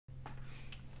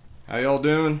How y'all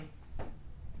doing?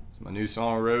 It's my new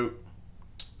song I wrote.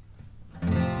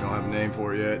 Don't have a name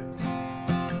for it yet,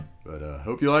 but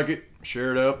hope you like it.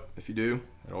 Share it up if you do.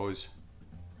 It always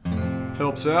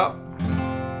helps out.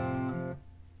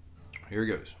 Here it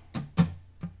goes.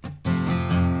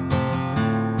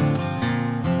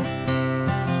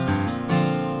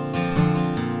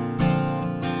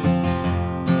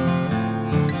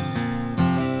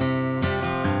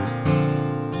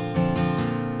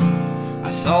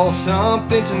 I saw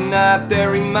something tonight that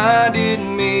reminded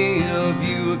me of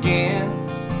you again.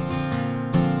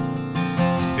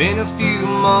 It's been a few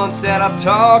months that I've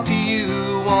talked to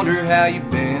you, wonder how you've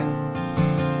been.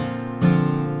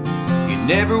 You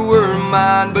never were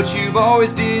mine, but you've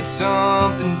always did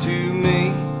something to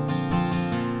me.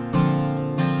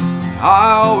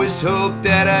 I always hoped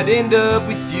that I'd end up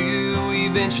with you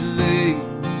eventually.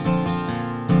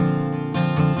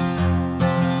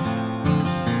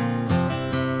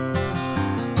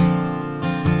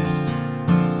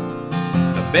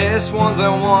 The best ones I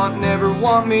want never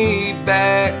want me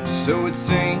back, so it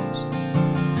seems.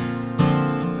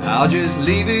 I'll just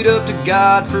leave it up to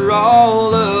God for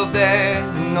all of that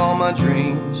and all my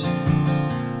dreams.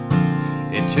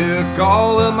 It took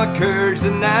all of my courage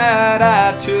the night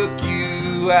I took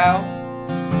you out,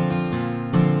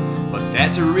 but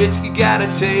that's a risk you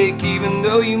gotta take, even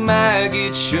though you might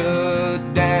get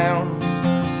shut down.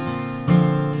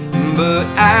 But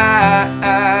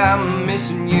I'm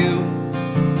missing you,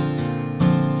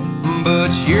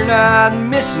 but you're not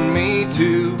missing me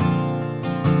too.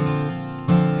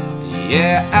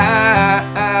 Yeah,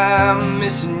 I'm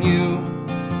missing you.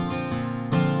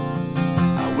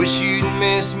 I wish you'd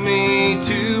miss me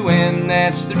too, and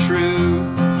that's the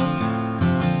truth.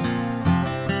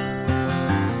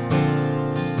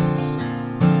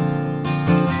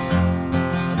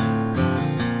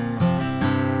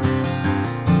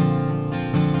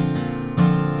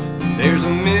 There's a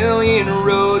million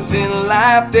roads in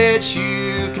life that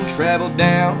you can travel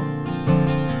down.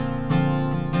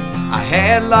 I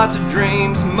had lots of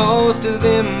dreams, most of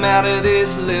them out of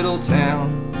this little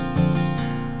town.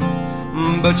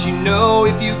 But you know,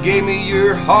 if you gave me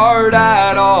your heart,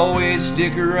 I'd always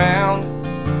stick around.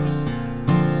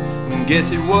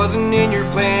 Guess it wasn't in your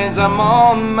plans, I'm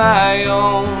on my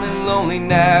own and lonely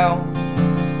now.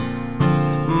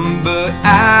 But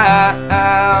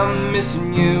I'm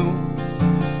missing you,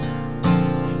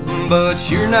 but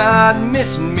you're not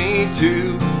missing me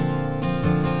too.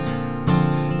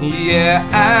 Yeah,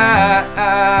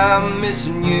 I'm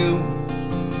missing you.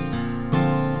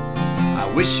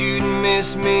 I wish you'd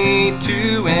miss me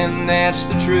too, and that's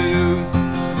the truth.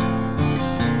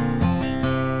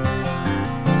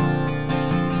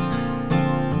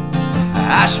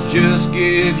 I should just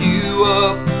give you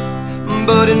up,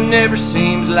 but it never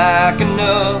seems like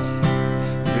enough.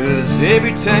 'Cause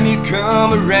every time you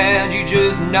come around, you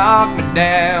just knock me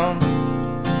down.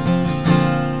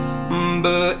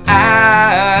 But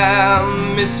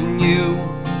I'm missing you,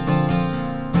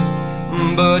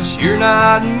 but you're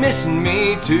not missing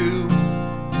me too.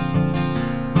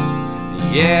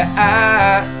 Yeah,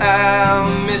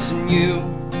 I'm missing you.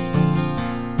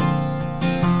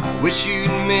 I wish you'd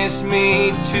miss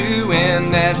me too,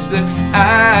 and that's the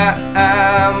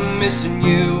I'm missing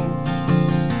you,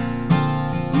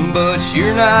 but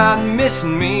you're not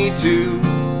missing me too.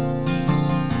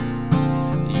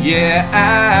 Yeah,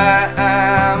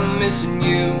 I'm missing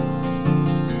you.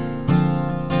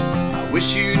 I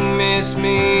wish you'd miss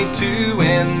me too,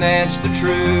 and that's the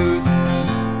truth.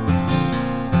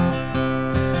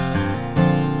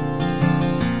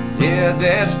 Yeah,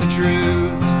 that's the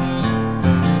truth.